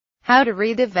How to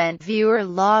read Event Viewer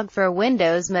log for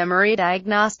Windows Memory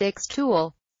Diagnostics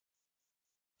Tool.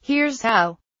 Here's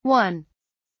how. 1.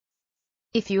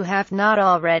 If you have not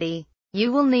already,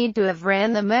 you will need to have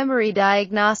ran the Memory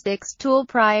Diagnostics Tool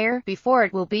before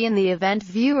it will be in the Event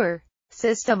Viewer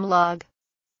system log.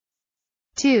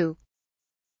 2.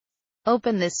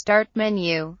 Open the Start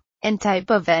menu, and type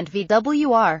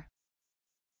eventvwr.msc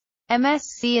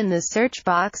in the search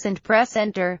box and press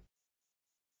Enter.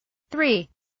 3.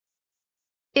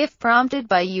 If prompted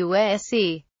by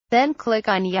USC, then click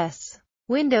on Yes,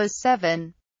 Windows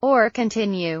 7, or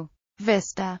Continue,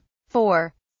 Vista.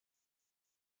 4.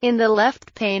 In the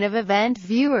left pane of Event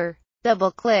Viewer,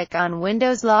 double-click on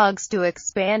Windows Logs to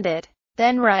expand it,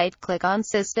 then right-click on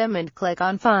System and click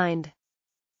on Find.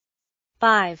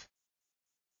 5.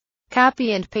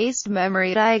 Copy and paste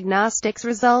Memory Diagnostics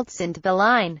Results into the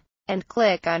line, and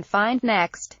click on Find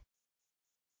Next.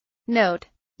 Note: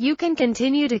 you can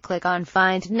continue to click on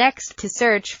Find Next to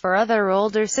search for other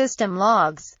older system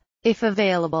logs, if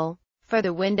available, for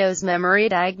the Windows Memory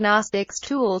Diagnostics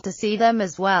Tool to see them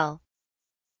as well.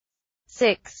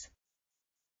 6.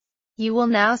 You will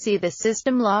now see the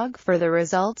system log for the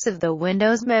results of the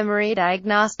Windows Memory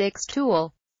Diagnostics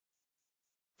Tool.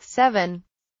 7.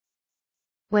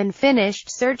 When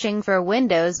finished searching for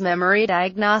Windows Memory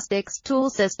Diagnostics Tool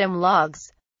system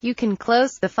logs, you can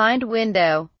close the Find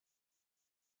window.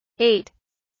 8.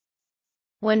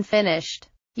 When finished,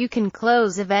 you can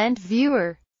close Event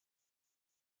Viewer.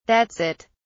 That's it.